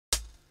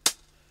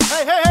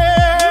Hey, hey,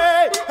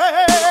 hey, hey, hey,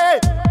 hey,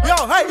 hey. Yo,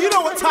 hey, you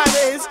know what time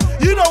it is.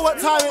 You know what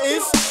time it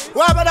is.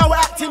 Why about now we're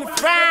acting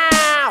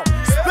frown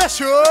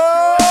special?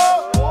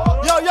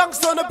 Yo,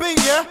 Youngstar on the beat,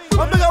 yeah?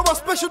 I'm big up my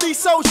special D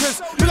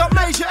soldiers. Big up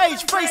Major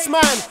H, Face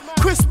Man,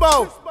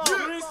 Crispo.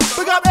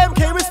 Big up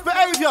MK, Risk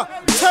Behaviour,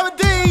 Terra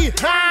D.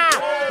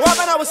 Why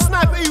about now we're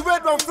Sniper E,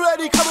 Red Run,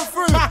 30 coming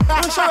through.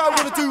 Let me show you what I'm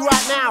gonna do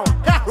right now.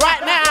 Right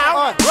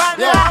now. Right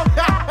now.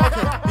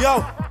 Okay,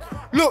 yo.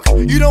 Look,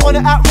 you don't wanna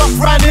act rough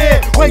round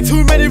here. Way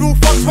too many real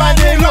fucks round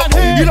here. Look,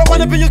 you don't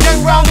wanna bring your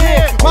gang round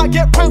here. Might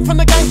get pranked from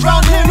the gangs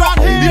round here.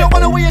 You don't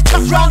wanna wear your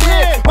chaps round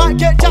here. Might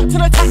get jacked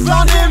and attacked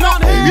round here.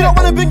 You don't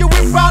wanna bring your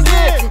whip round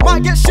here.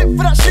 Might get shit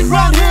for that shit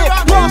round here.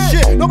 Last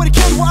year, nobody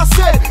cared what I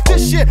said.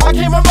 This year, I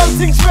came and run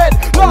things red.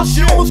 Last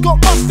year, almost got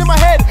bust in my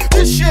head.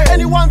 This year,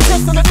 anyone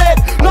test on the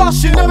dead.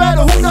 Last year, never had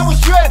a hook that was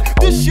dread.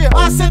 This year,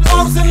 I said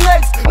arms and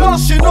legs.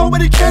 Last year,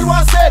 nobody cared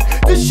what I said.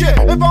 This year,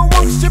 everyone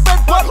wants your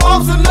bed but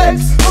arms and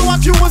legs.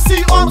 You will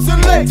see arms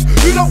and legs.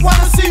 You don't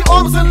wanna see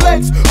arms and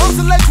legs. Arms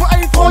and legs will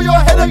aim for your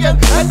head again.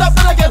 End up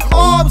then again.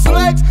 Arms,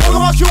 legs.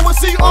 Otherwise you will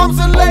see arms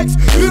and legs.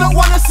 You don't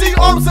wanna see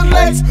arms and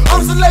legs.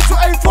 Arms and legs will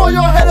aim for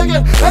your head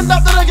again. End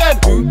up then again.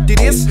 Who did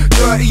this?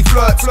 Dirty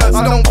flirts.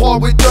 I don't par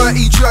with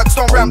dirty jerks.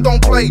 Don't ramp, don't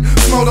play.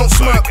 Smile, don't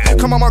smirk.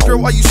 Come on, my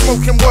girl, are you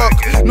smoking work?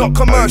 Not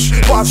commercial,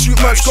 but I shoot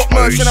merch. Got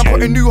merch and I'm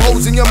putting new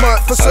holes in your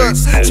merch for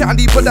certs. Chatting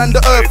deeper than the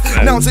earth.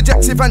 Nouns,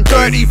 adjective and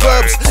dirty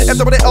verbs.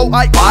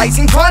 FWLI,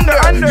 rising thunder.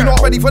 You're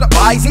not ready for the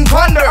rising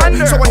thunder.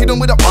 So I hit them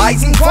with a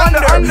rising thunder.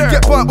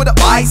 Get burnt with a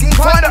rising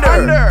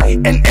thunder.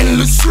 An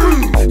endless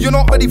screw. You're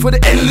not ready for the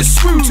endless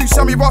screw. Two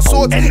samurai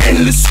swords and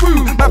endless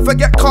screw. Man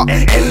forget cut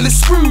and endless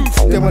screw.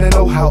 They wanna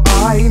know how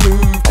I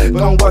move, but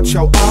don't watch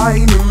how I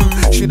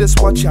move. Should just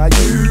watch how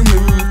you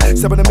move.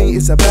 Stepping to me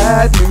is a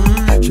bad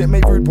move. Shit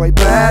made rude boy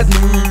bad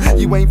move.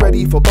 You ain't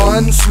ready for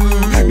bun slew.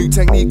 New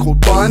technique called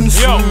bun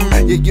slew.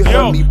 Yeah, you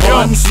heard me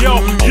bun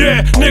slew.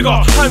 Yeah,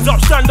 nigga, hands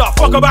up, stand up.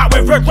 Fuck about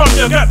with red rum,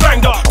 you get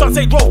banged up. Don't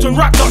say roped and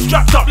wrapped up,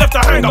 strapped up, left a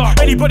hanger.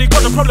 Anybody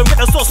got a problem, get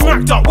the sauce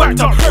smacked up, whacked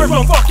up. Red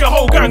rum, fuck your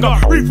whole gang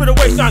up. Reach for the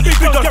waistline, big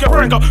up your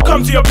branger.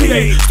 Come to your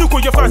PA, still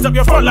call your fans up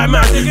your front like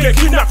man. Get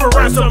kidnapped for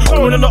ransom,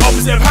 going on the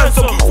opposite of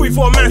handsome.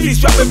 3-4 man, he's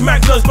strapped with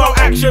magnums, bow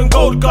action,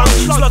 gold guns.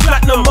 Slug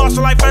platinum,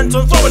 martial like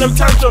phantom, throwing them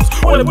tantrums.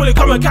 When the bullet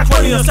come and catch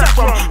one in a sack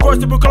from.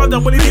 First to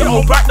Bongcat, when he get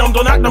old back them,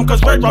 don't act them,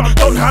 cause red rum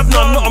don't have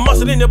none. Not a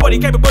muscle in your body,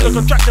 capable of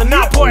contraction.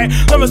 Now boy,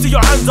 let me see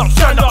your hands up,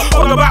 stand up.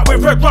 Fuck about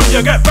with red rum,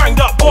 you get banged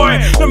up,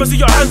 boy. Let me see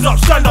your hands up,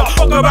 stand up.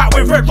 Fuck about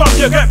with red rum,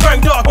 you get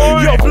banged up.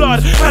 Your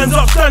blood, hands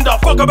up, stand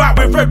up. Fuck about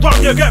with red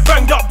rum, you get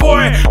banged up,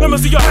 boy. Let me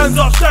see your hands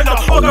up, stand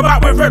up. Fuck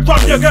about with red rum,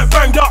 you get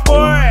banged up,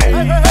 boy.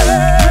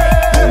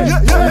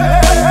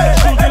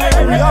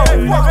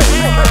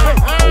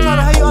 Trying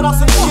to hate on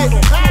us and shit.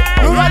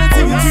 We're riding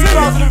to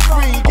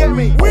 2003, you get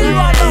me? We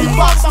ride on the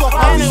bus stop,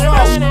 I'm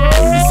special.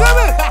 You see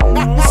me?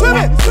 You see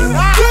me?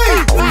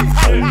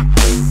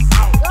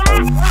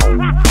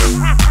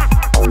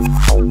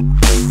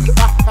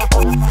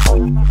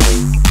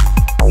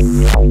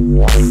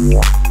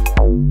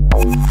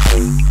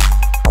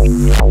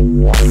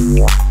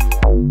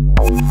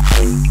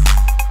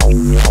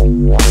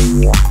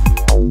 Yeah.